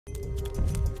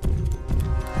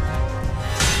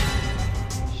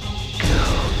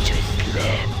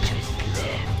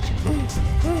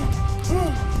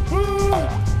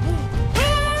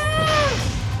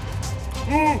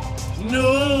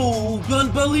No,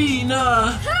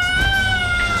 Banbaleena!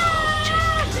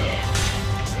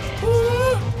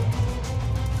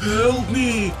 Help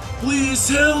me! Please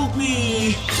help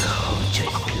me!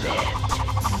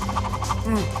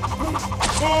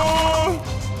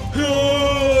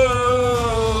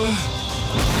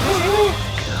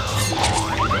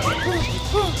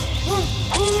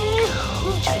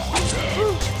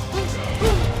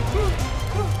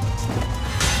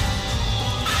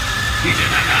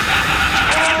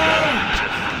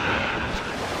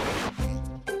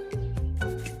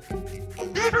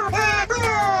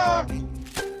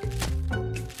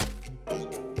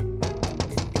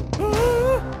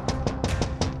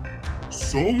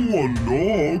 Someone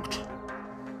knocked.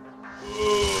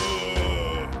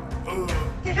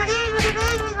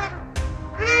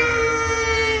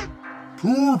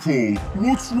 Purple,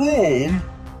 what's wrong?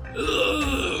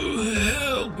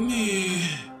 Help me!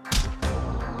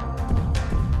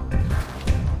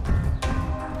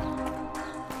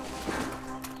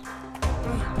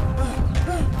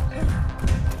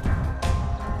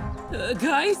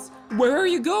 Guys, where are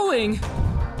you going?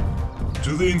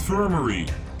 To the infirmary.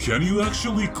 Can you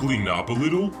actually clean up a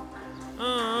little?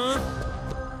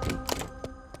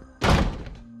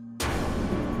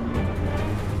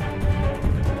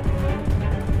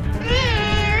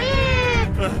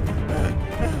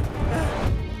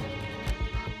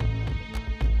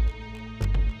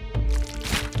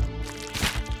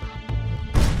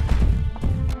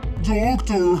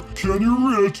 Doctor, can you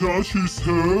reattach his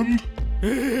hand?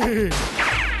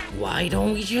 Why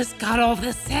don't we just cut off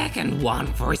the second one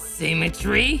for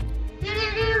symmetry?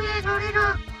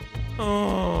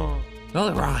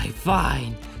 Alright,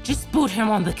 fine. Just put him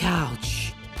on the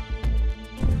couch.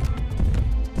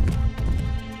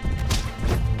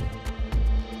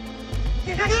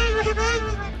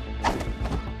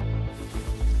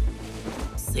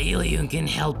 Celium can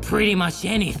help pretty much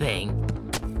anything.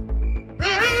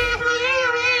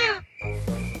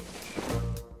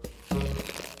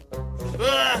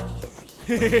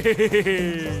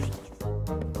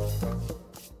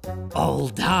 All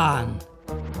done.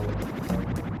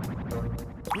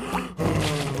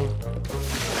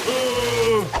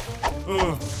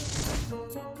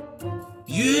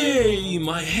 Yay!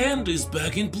 My hand is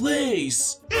back in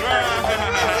place!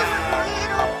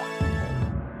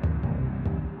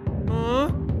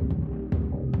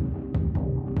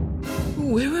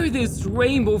 Where are these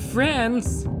rainbow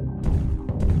friends?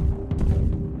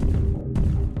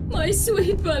 My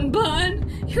sweet Bun Bun,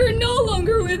 you're no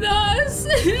longer with us.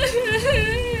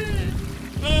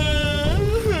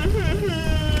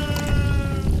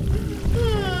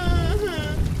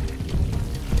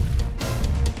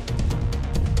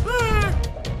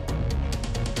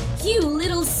 You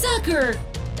little sucker!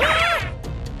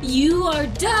 You are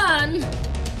done!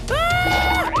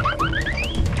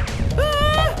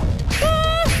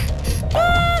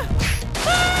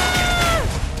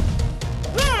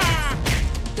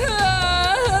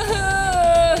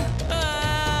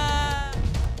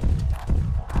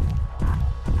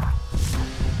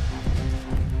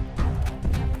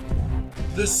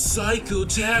 The psycho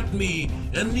attacked me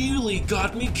and nearly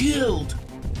got me killed.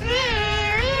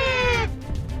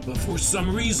 But for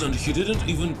some reason, he didn't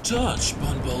even touch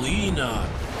Banbaleena.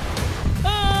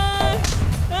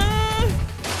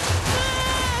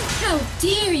 How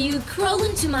dare you crawl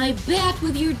into my bed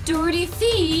with your dirty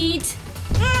feet!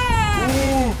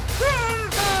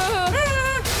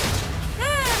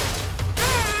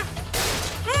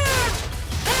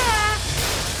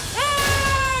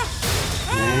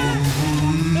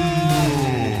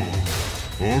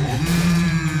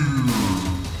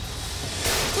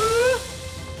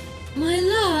 My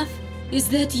love, is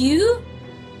that you?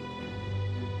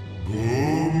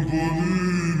 Banbaleena,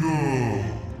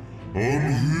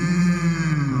 I'm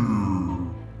here.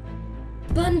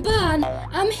 Bun Bun,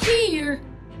 I'm here!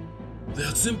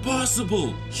 That's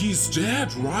impossible. He's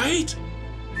dead, right?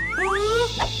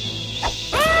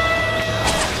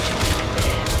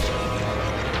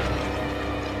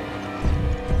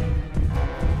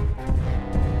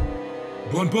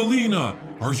 Banbaleena,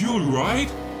 are you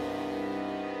alright?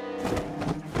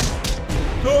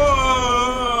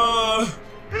 Ah!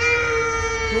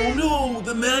 Oh no,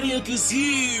 the maniac is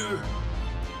here!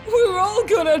 We're all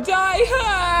gonna die!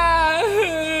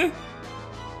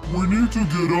 We need to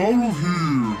get out of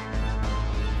here.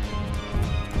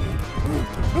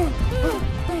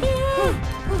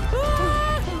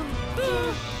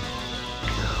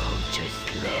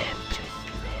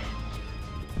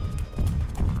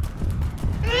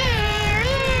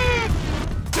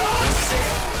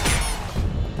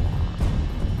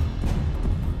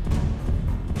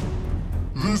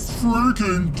 This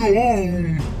freaking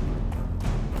dome!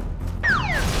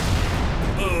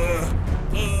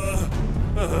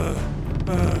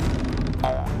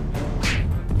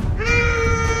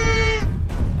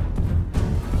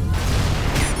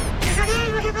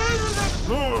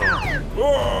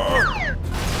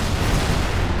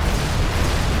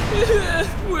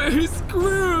 We're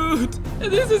screwed!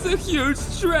 This is a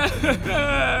huge trap!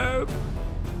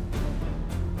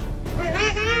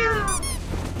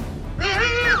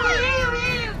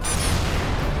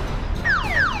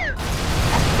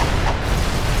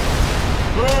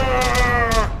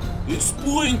 It's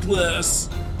pointless.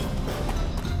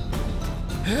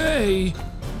 Hey!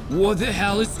 What the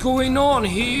hell is going on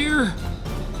here?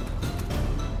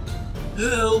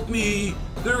 Help me!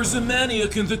 There's a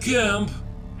maniac in the camp.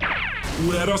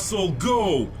 Let us all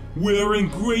go! We're in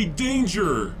great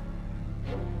danger!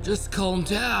 Just calm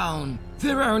down.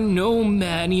 There are no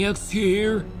maniacs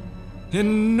here.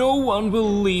 And no one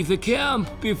will leave the camp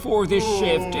before the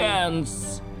shift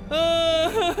ends.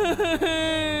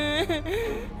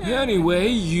 Anyway,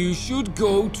 you should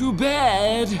go to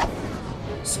bed.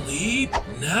 Sleep?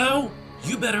 Now?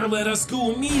 You better let us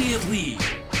go immediately.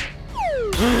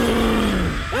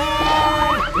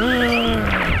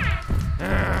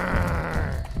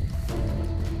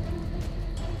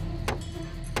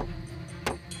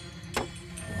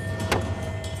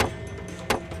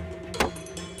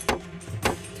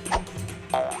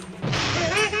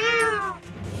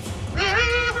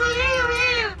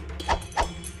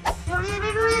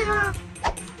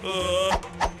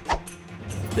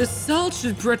 The salt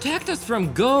should protect us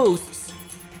from ghosts.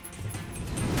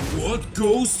 What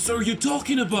ghosts are you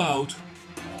talking about?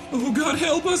 Oh, God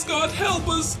help us! God help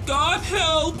us! God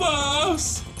help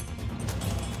us!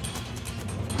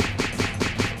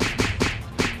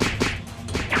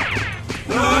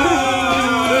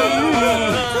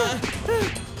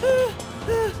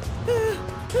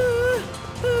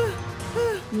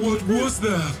 What was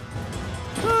that?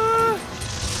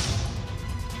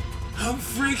 I'm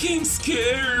freaking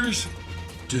scared.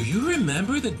 Do you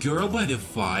remember that girl by the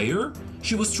fire?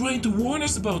 She was trying to warn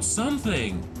us about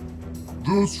something.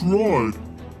 That's right.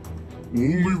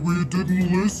 Only we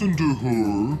didn't listen to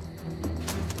her.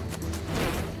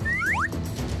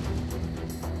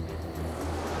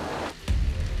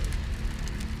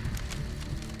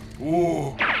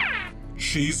 Oh,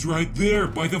 she's right there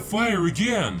by the fire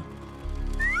again.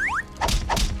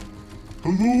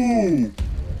 Hello.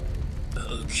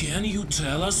 Can you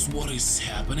tell us what is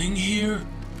happening here?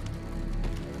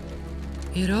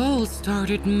 It all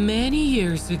started many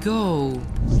years ago.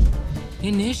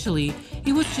 Initially,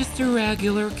 it was just a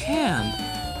regular camp.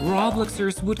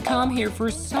 Robloxers would come here for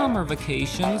summer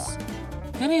vacations.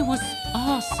 And it was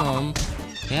awesome.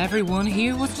 Everyone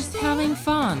here was just having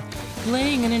fun,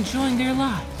 playing and enjoying their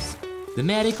lives. The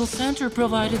medical center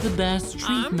provided the best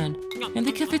treatment, and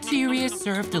the cafeteria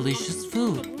served delicious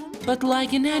food. But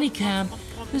like in any camp,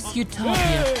 this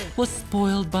utopia was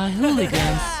spoiled by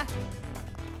hooligans.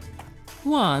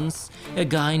 Once, a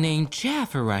guy named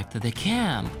Jeff arrived at the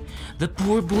camp. The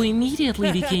poor boy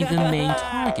immediately became the main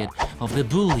target of the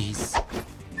bullies.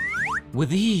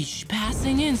 With each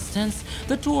passing instance,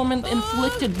 the torment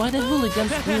inflicted by the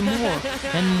hooligans grew more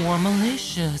and more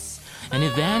malicious. And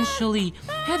eventually,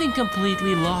 having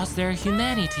completely lost their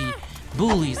humanity,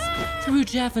 bullies threw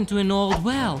Jeff into an old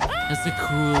well as a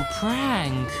cruel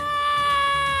prank.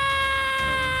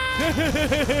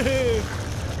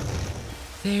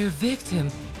 Their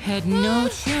victim had no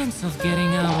chance of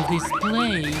getting out of this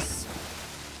place.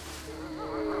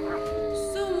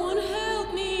 Someone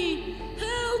help me!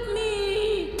 Help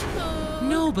me!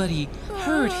 Nobody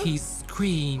heard his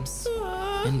screams,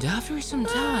 and after some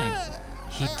time,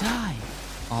 he died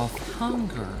of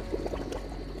hunger.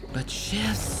 But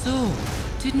Jeff's soul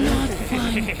did not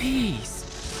find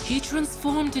peace. He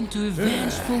transformed into a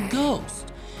vengeful ghost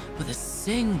with a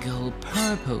single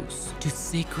purpose: to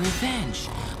seek revenge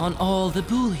on all the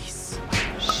bullies.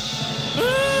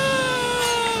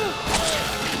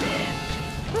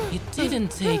 It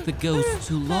didn't take the ghost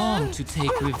too long to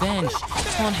take revenge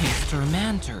on his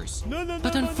tormentors.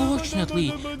 But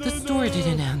unfortunately, the story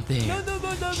didn't end there.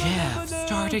 Jeff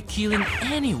started killing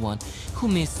anyone who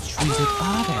mistreated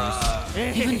others,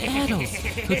 even adults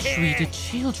who treated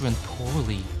children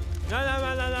poorly.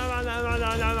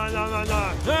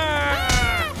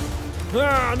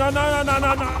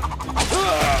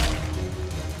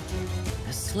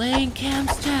 The slain camp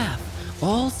staff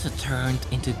also turned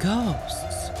into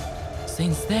ghosts.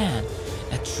 Since then,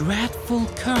 a dreadful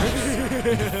curse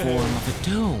in the form of a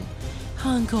dome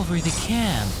hung over the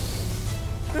camp.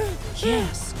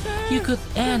 Yes, you could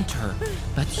enter,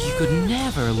 but you could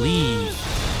never leave.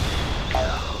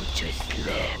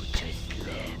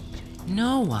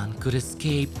 No one could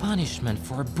escape punishment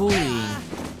for bullying.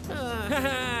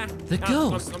 The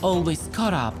ghost always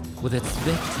caught up with its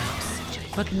victims.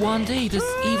 But one day this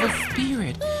evil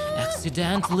spirit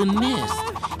accidentally missed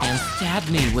and stabbed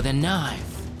me with a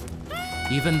knife.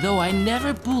 Even though I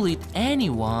never bullied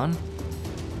anyone.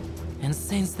 And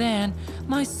since then,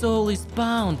 my soul is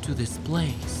bound to this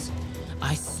place.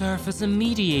 I serve as a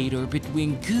mediator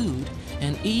between good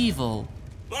and evil.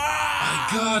 I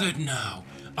got it now.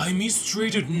 I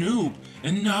mistreated Noob,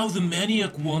 and now the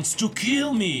maniac wants to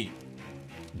kill me.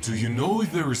 Do you know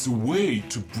if there is a way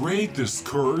to break this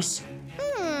curse?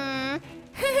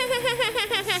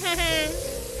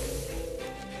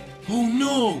 Oh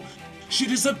no! She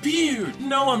disappeared!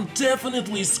 Now I'm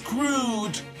definitely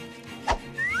screwed!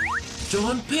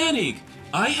 Don't panic!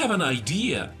 I have an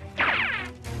idea!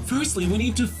 Firstly, we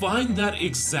need to find that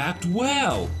exact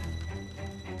well!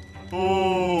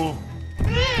 Oh...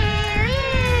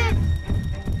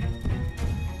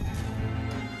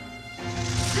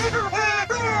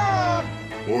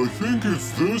 I think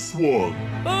it's this one.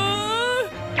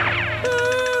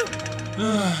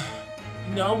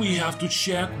 Now we have to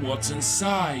check what's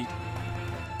inside.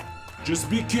 Just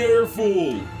be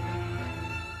careful!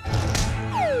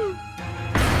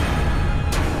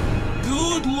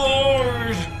 Good luck!